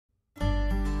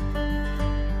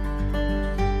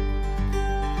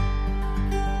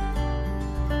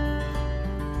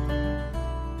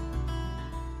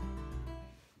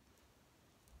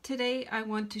Today I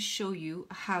want to show you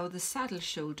how the saddle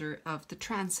shoulder of the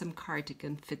Transom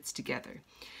cardigan fits together.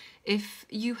 If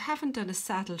you haven't done a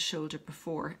saddle shoulder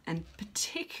before, and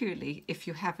particularly if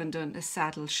you haven't done a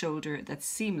saddle shoulder that's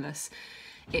seamless,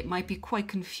 it might be quite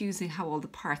confusing how all the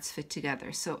parts fit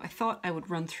together. So I thought I would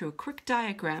run through a quick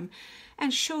diagram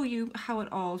and show you how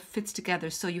it all fits together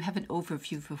so you have an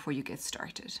overview before you get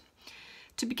started.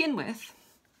 To begin with,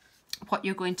 what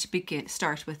you're going to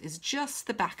start with is just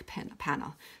the back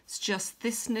panel. It's just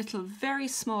this little very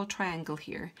small triangle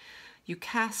here. You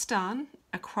cast on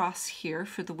across here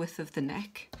for the width of the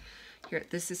neck. Here,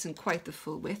 this isn't quite the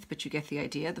full width, but you get the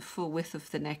idea, the full width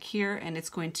of the neck here, and it's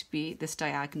going to be this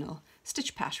diagonal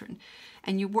stitch pattern.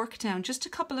 And you work down just a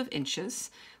couple of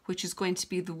inches, which is going to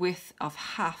be the width of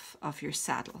half of your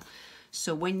saddle.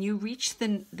 So when you reach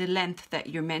the length that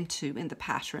you're meant to in the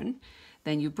pattern,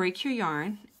 then you break your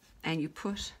yarn and you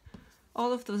put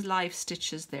all of those live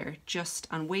stitches there just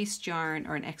on waste yarn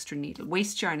or an extra needle.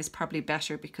 Waste yarn is probably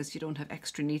better because you don't have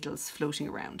extra needles floating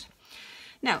around.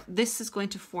 Now, this is going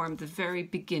to form the very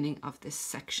beginning of this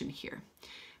section here.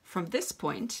 From this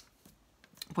point,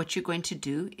 what you're going to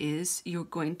do is you're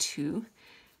going to,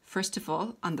 first of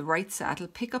all, on the right saddle,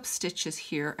 pick up stitches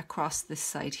here across this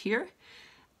side here,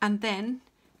 and then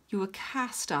you will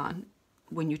cast on,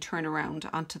 when you turn around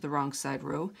onto the wrong side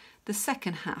row, the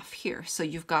second half here. So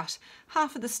you've got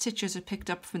half of the stitches are picked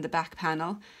up from the back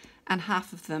panel and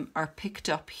half of them are picked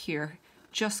up here,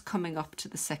 just coming up to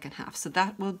the second half. So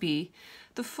that will be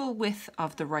the full width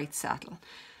of the right saddle.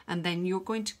 And then you're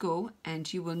going to go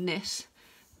and you will knit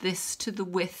this to the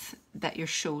width that your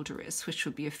shoulder is, which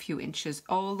will be a few inches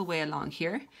all the way along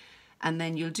here. And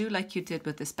then you'll do like you did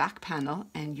with this back panel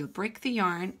and you'll break the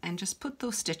yarn and just put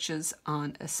those stitches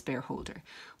on a spare holder.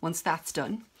 Once that's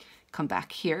done, come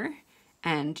back here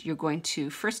and you're going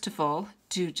to, first of all,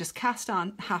 just cast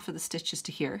on half of the stitches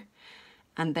to here.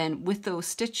 And then with those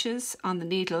stitches on the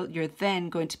needle, you're then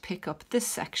going to pick up this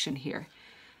section here.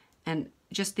 And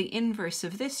just the inverse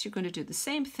of this, you're going to do the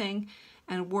same thing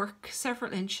and work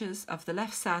several inches of the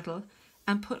left saddle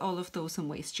and put all of those in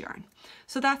waste yarn.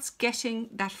 So that's getting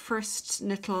that first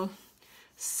little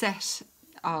set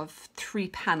of 3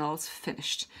 panels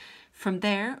finished. From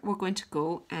there, we're going to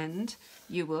go and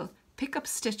you will pick up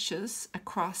stitches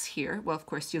across here. Well, of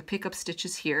course, you'll pick up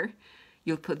stitches here.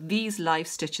 You'll put these live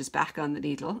stitches back on the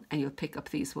needle and you'll pick up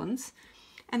these ones.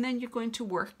 And then you're going to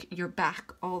work your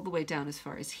back all the way down as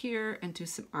far as here and do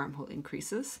some armhole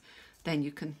increases. Then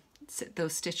you can sit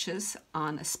those stitches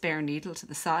on a spare needle to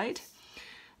the side.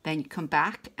 Then you come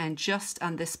back and just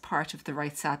on this part of the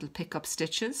right saddle, pick up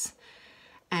stitches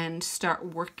and start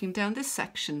working down this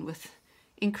section with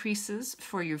increases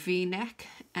for your V-neck,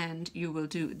 and you will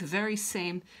do the very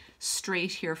same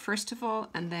straight here first of all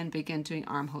and then begin doing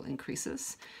armhole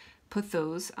increases. Put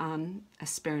those on a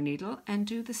spare needle and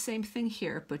do the same thing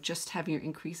here, but just having your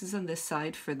increases on this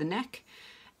side for the neck,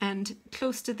 and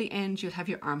close to the end you'll have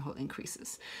your armhole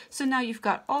increases. So now you've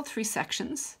got all 3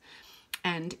 sections.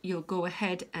 And you'll go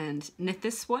ahead and knit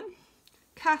this one,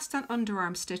 cast on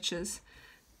underarm stitches,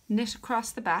 knit across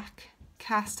the back,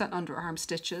 cast on underarm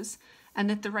stitches, and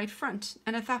knit the right front.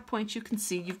 And at that point you can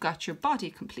see you've got your body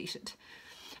completed.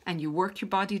 And you work your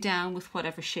body down with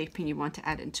whatever shaping you want to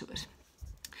add into it.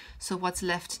 So what's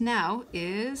left now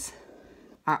is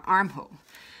our armhole.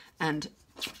 And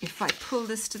if I pull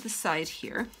this to the side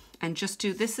here and just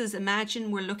do this, imagine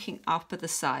we're looking up at the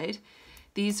side.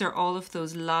 These are all of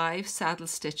those live saddle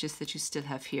stitches that you still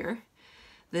have here.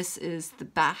 This is the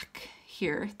back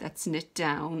here that's knit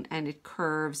down and it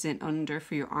curves in under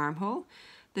for your armhole.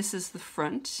 This is the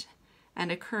front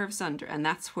and it curves under, and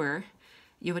that's where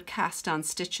you would cast on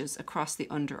stitches across the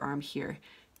underarm here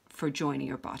for joining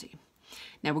your body.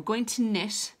 Now we're going to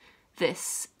knit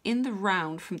this in the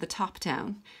round from the top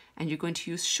down, and you're going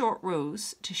to use short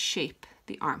rows to shape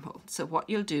the armhole. So what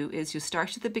you'll do is you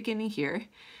start at the beginning here,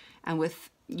 and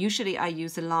usually I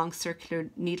use a long circular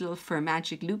needle for a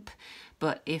magic loop,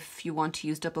 but if you want to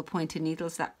use double pointed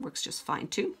needles, that works just fine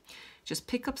too. Just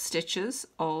pick up stitches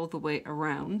all the way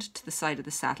around to the side of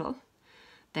the saddle.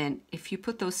 Then if you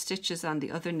put those stitches on the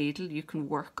other needle, you can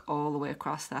work all the way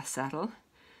across that saddle.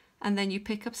 And then you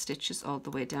pick up stitches all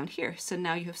the way down here. So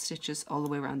now you have stitches all the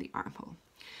way around the armhole.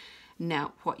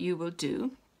 Now what you will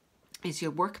do is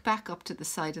you'll work back up to the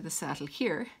side of the saddle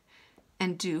here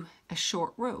and do a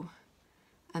short row,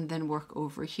 and then work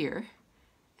over here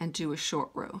and do a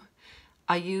short row.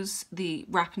 I use the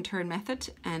wrap and turn method,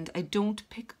 and I don't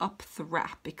pick up the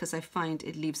wrap because I find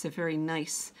it leaves a very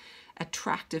nice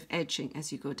attractive edging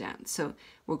as you go down. So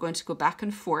we're going to go back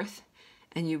and forth,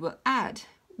 and you will add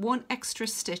one extra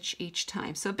stitch each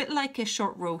time. So a bit like a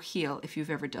short row heel if you've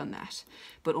ever done that,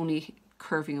 but only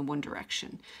curving in one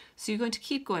direction. So you're going to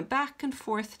keep going back and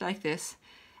forth like this,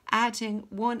 adding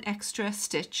one extra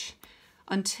stitch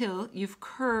until you've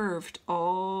curved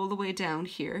all the way down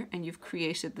here and you've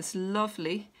created this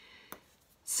lovely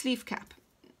sleeve cap.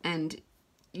 And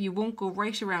you won't go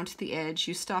right around to the edge,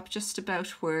 you stop just about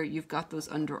where you've got those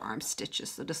underarm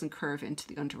stitches so it doesn't curve into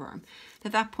the underarm.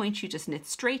 At that point you just knit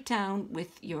straight down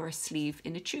with your sleeve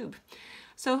in a tube.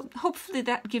 So hopefully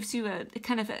that gives you a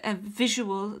kind of a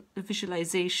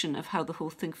visualization of how the whole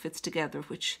thing fits together,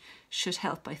 which should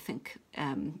help, I think,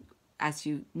 as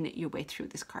you knit your way through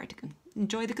this cardigan.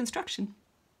 Enjoy the construction.